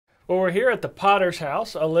Well, we're here at the Potter's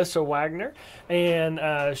house, Alyssa Wagner,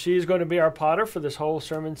 and she's going to be our potter for this whole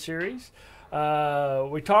sermon series.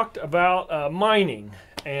 We talked about mining,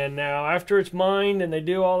 and now after it's mined and they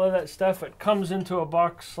do all of that stuff, it comes into a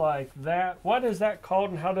box like that. What is that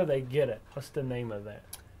called, and how do they get it? What's the name of that?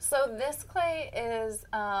 So this clay is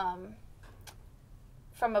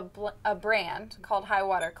from a brand called High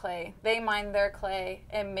Water Clay. They mine their clay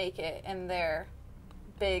and make it in their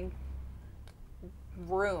big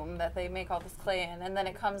room that they make all this clay in, and then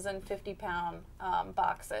it comes in 50-pound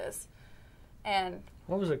boxes. And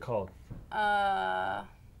what was it called? Pooter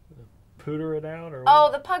it out, or what? Oh,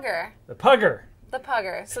 the pugger. The pugger. The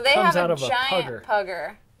pugger. So they have a giant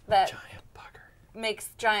pugger that makes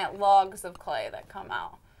giant logs of clay that come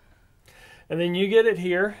out. And then you get it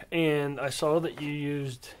here, and I saw that you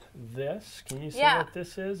used this. Can you see what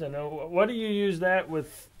this is? And what do you use that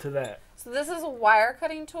with to that? So this is a wire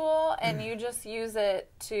cutting tool, and you just use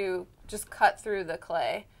it to just cut through the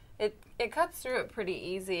clay. It cuts through it pretty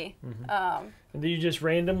easy. Mm-hmm. And do you just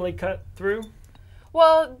randomly cut through?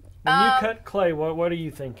 Well, when you cut clay, what are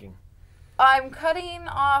you thinking? I'm cutting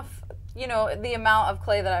off, the amount of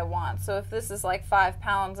clay that I want. So if this is like 5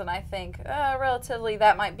 pounds, and I think relatively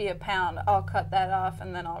that might be a pound, I'll cut that off,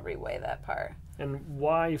 and then I'll reweigh that part. And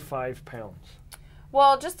why 5 pounds?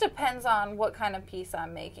 Well, it just depends on what kind of piece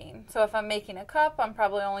I'm making. So if I'm making a cup, I'm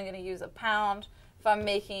probably only going to use a pound. If I'm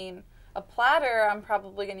making a platter, I'm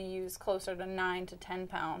probably going to use closer to 9 to 10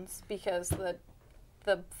 pounds because the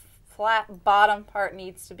flat bottom part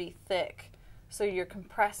needs to be thick. So you're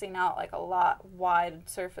compressing out like a wide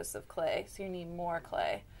surface of clay, so you need more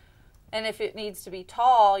clay. And if it needs to be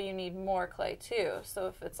tall, you need more clay too. So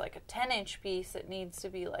if it's like a 10-inch piece, it needs to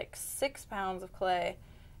be like 6 pounds of clay.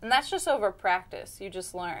 And that's just over practice. You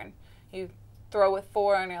just learn. You throw with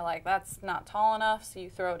 4 and you're like, that's not tall enough, so you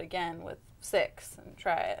throw it again with 6 and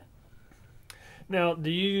try it. Now, do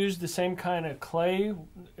you use the same kind of clay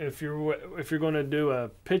if you're going to do a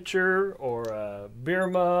pitcher or a beer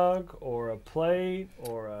mug or a plate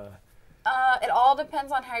or a... It all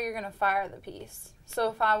depends on how you're going to fire the piece. So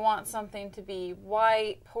if I want something to be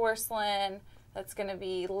white, porcelain, that's going to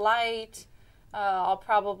be light, I'll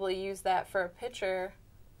probably use that for a pitcher.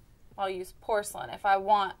 I'll use porcelain. If I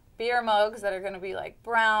want beer mugs that are going to be like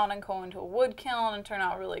brown and go into a wood kiln and turn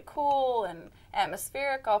out really cool and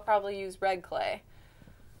atmospheric, I'll probably use red clay.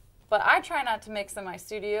 But I try not to mix in my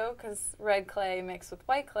studio because red clay mixed with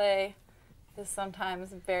white clay is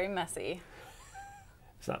sometimes very messy.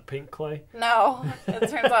 It's not pink clay? No, it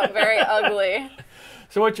turns out very ugly.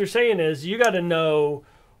 So what you're saying is you got to know,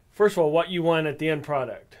 first of all, what you want at the end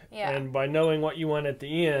product. Yeah. And by knowing what you want at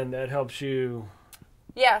the end, that helps you...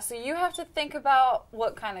 Yeah, so you have to think about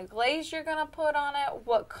what kind of glaze you're going to put on it,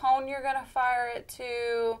 what cone you're going to fire it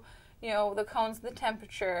to, the cone's the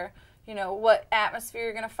temperature, what atmosphere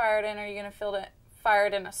you're going to fire it in. Are you going to fire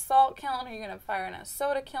it in a salt kiln? Are you going to fire it in a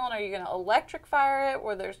soda kiln? Are you going to electric fire it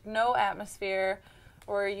where there's no atmosphere?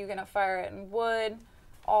 Or are you going to fire it in wood?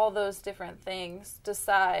 All those different things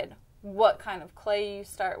decide what kind of clay you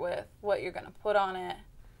start with, what you're going to put on it,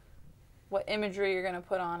 what imagery you're going to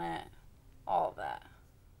put on it, all of that.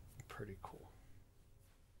 Pretty cool.